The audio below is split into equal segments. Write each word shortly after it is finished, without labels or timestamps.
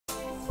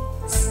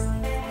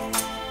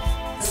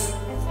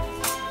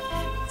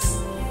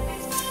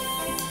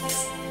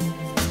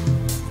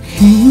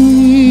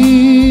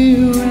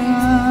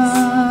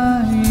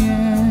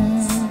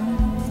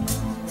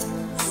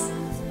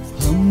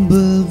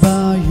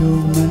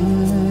Your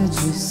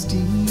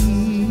Majesty,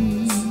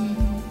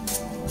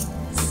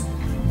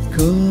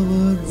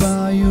 covered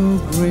by Your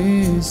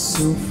grace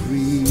so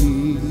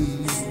free.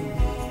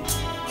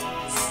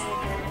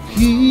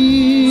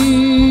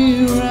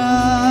 Here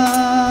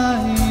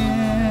I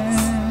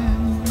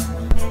am,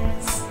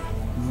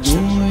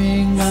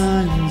 knowing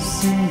I'm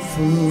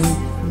sinful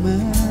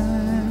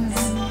man,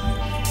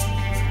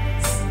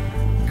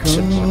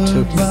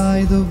 covered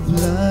by the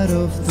blood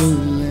of the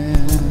Lamb.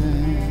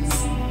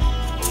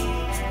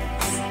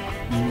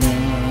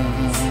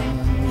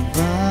 Love I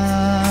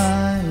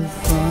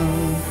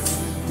found,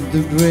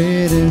 the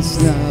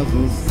greatest love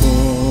of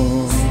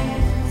all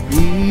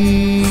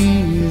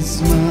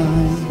is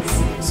mine.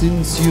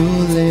 Since you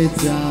laid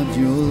down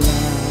your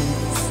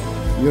life,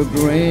 your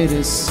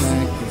greatest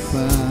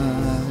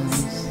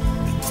sacrifice.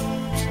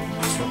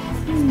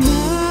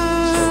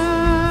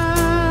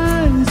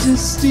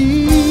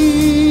 Majesty,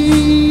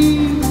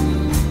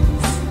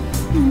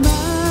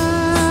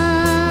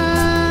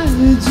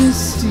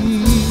 Majesty,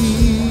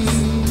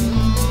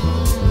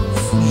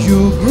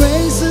 Your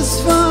grace has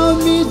found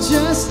me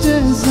just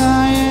as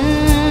I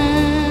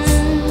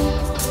am,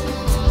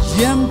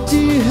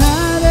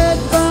 empty-handed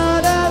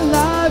but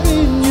alive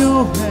in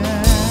Your hands.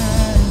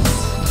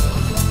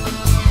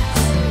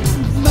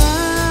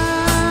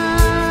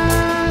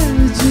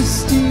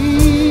 Majesty,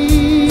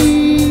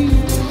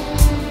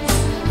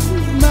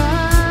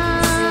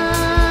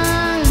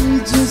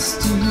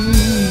 Majesty,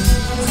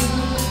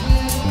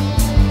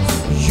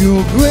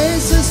 Your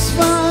grace has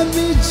found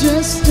me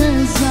just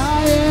as I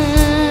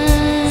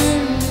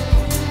am,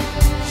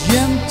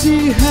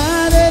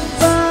 empty-handed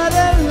but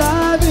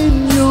alive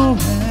in Your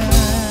hands.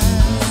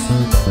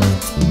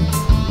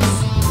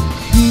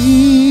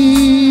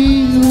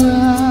 Here I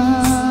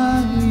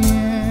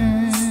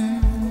am,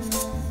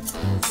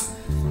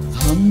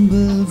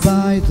 humbled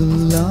by the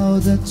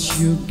love that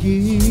You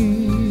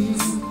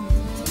give,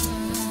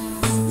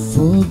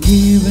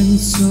 forgiven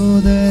so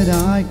that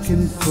I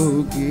can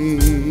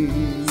forgive.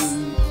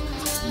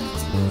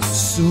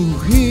 So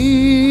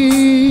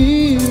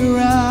here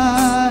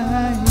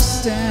I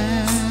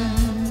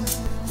stand,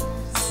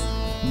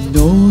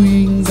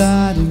 knowing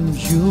that in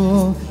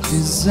Your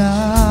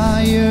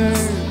desire,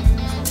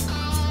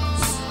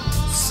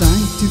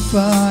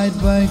 sanctified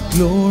by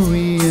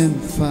glory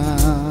and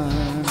fire.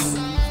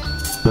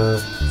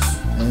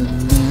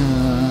 And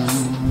now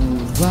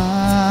I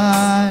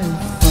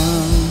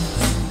found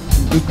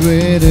the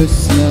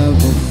greatest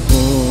love of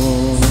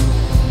all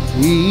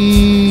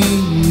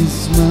is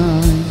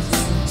mine.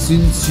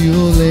 Since You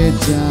laid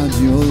down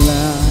Your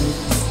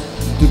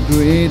life, the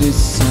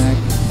greatest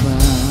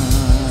sacrifice.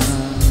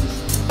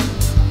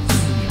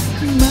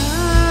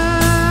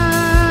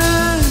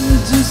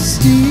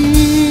 Majesty,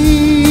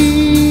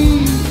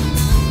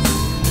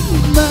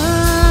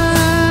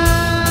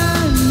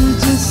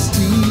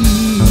 Majesty,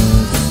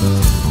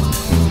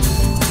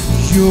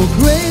 Your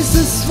grace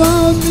has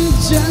found me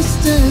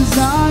just as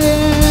I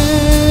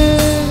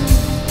am,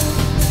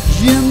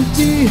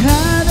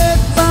 empty-handed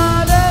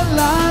but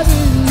alive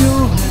in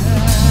Your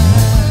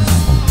hands.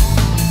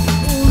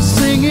 Oh,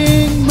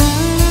 singing Majesty,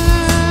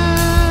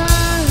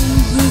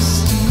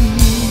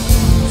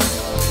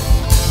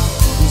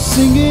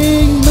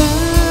 singing Majesty,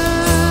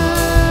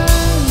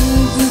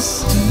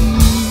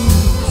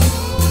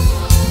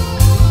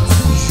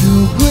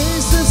 Your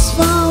grace has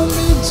found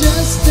me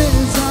just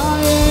as I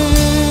am,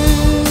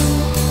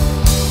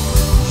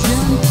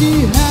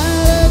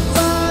 empty-handed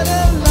but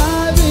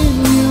alive in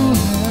Your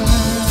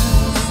hands.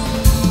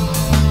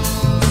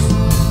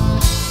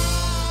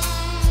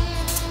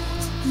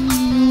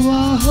 You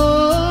are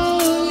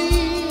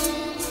holy,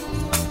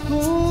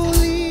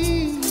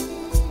 holy,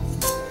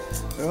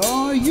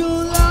 are You,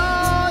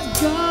 Lord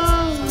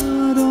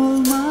God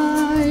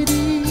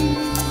Almighty.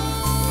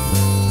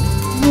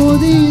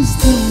 Worthy is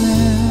the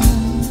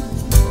Lamb,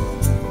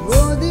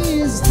 worthy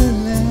is the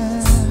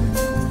Lamb.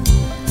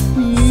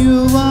 You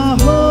are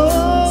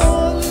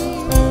holy,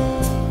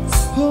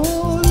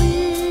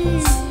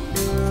 holy,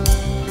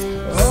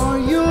 are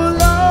You,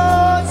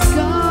 Lord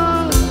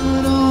God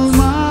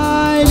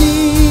Almighty.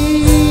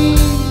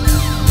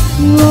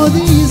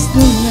 Worthy is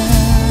the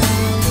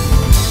Lamb,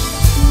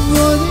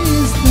 worthy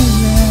is the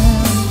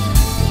Lamb.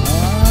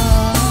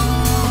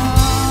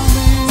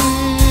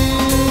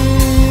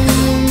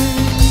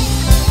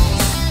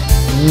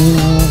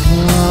 Amen.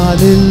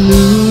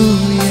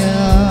 Hallelujah,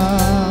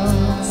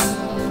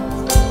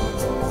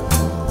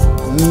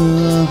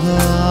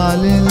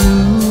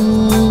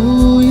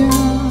 hallelujah,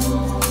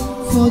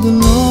 for the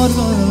Lord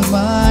God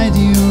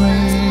Almighty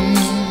reigns.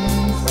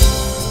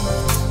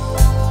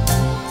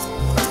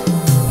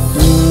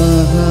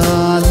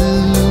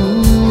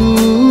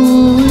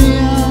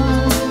 Hallelujah,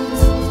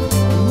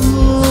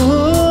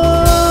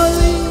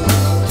 holy,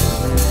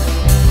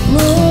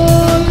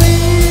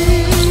 holy,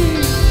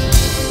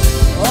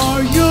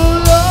 are You,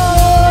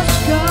 Lord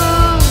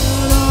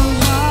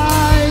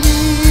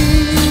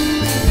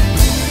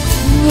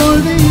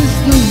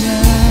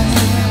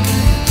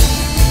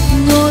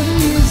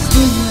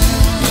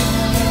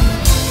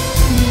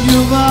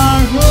You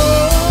are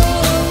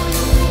holy,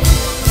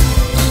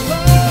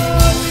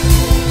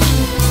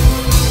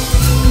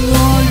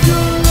 Lord,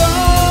 you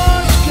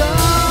Lord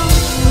God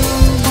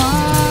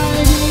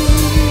Almighty.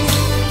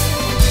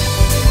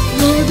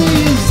 Worthy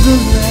is the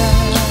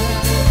Lamb,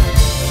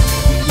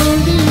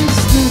 worthy is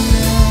the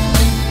Lamb.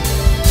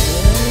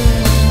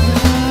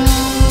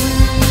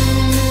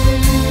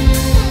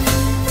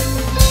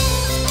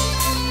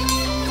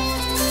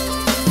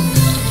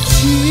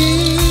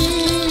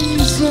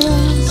 Jesus,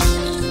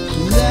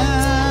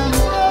 Lamb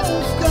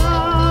of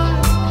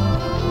God,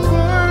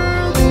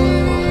 worthy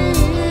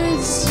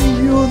is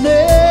your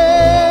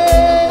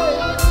name.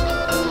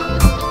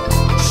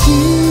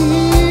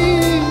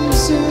 Jesus,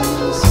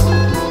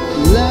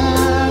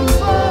 Lamb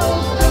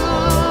of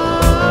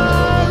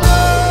God,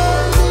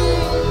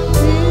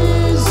 worthy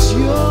is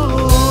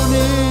your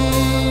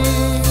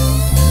name.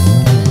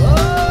 Oh,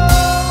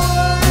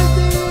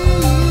 worthy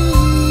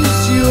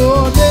is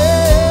your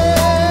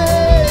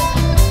name.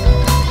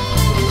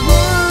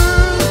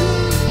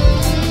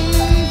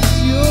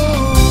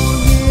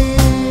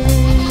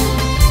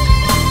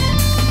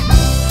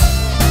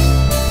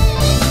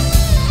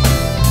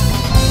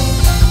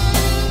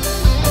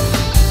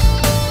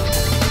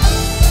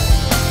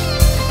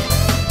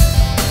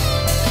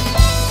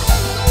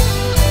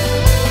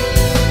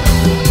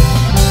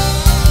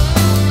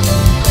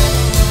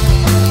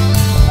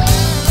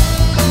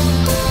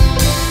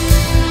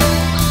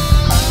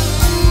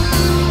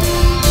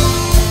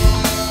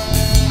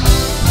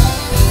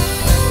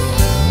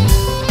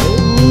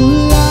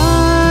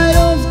 Light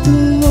of the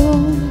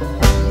Lord,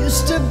 you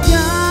step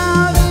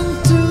down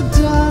into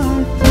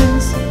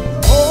darkness.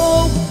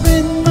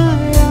 Open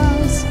my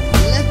eyes,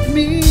 let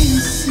me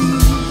see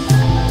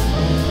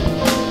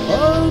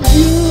all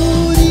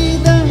beauty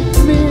that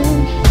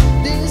made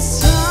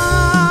this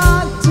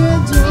heart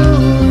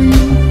adore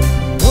you.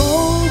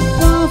 Oh,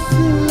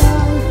 perfect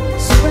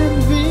life spent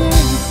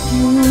with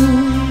you.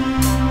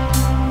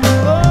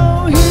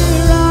 Oh,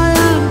 here I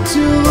am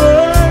to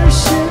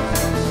worship.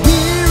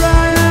 Here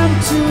I am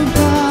to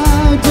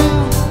bow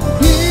down.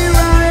 Here I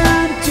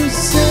am to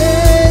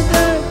say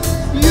that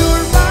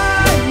you're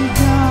my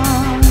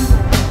God.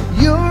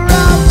 You're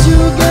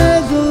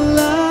altogether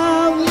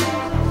lovely,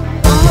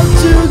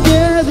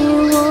 altogether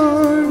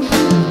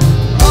worthy,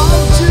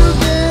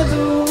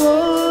 altogether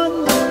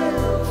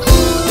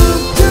wonderful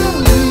to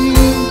me.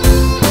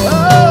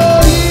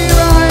 Oh, here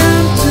I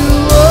am to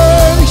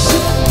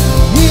worship.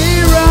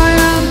 Here I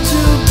am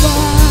to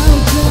bow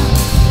down.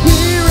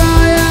 Here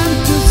I am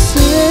to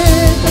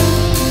say that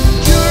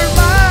you're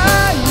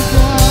my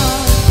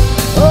God.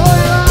 Oh,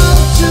 you're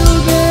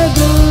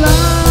altogether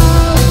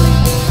lovely,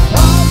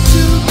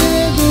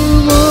 altogether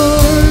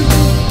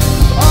worthy,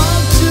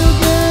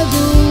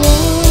 altogether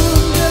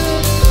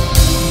wonderful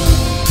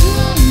to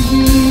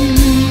me.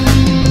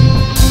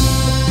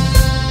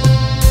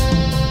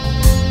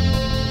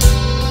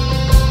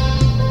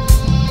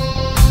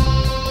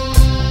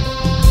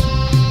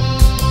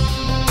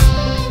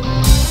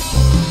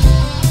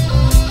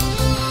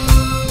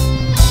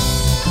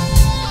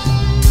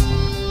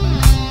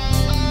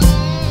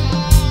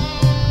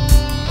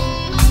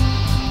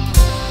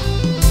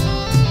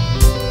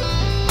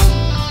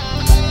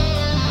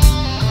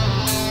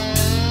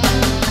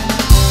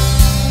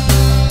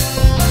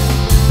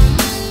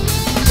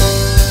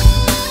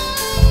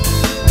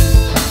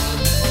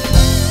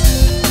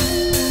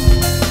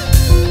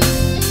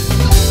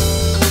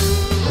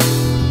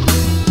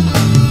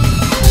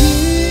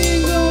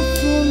 King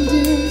of all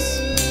this,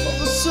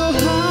 oh so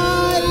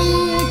highly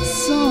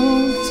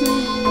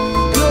exalted,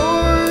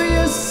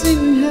 glorious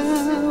in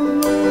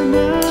heaven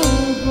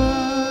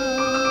above.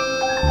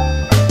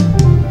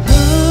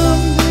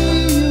 Humbly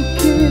you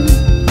came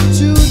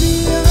to the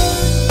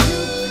earth you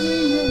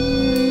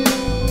created,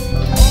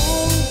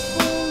 all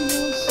for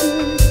your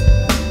sake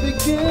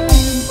began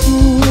to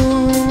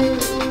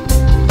work.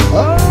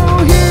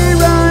 Oh, here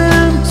I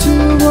am to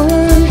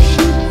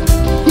worship.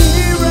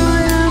 Here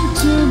I am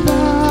to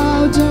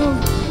bow down.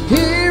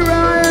 Here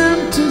I am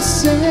to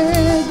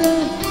say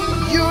that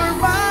you're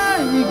my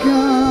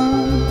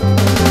God.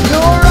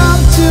 You're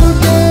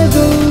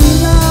altogether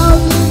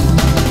lovely,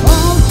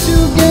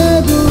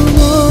 altogether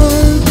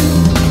worthy,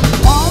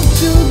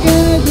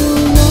 altogether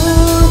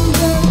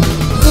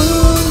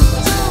wonderful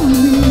to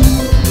me.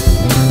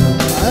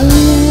 I'll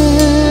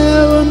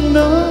never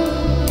know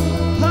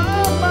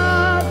how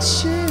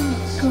much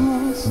it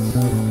costs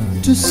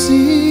to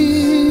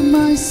see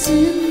my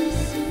sin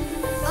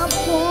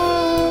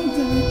upon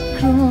that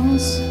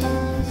cross.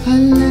 I'll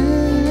never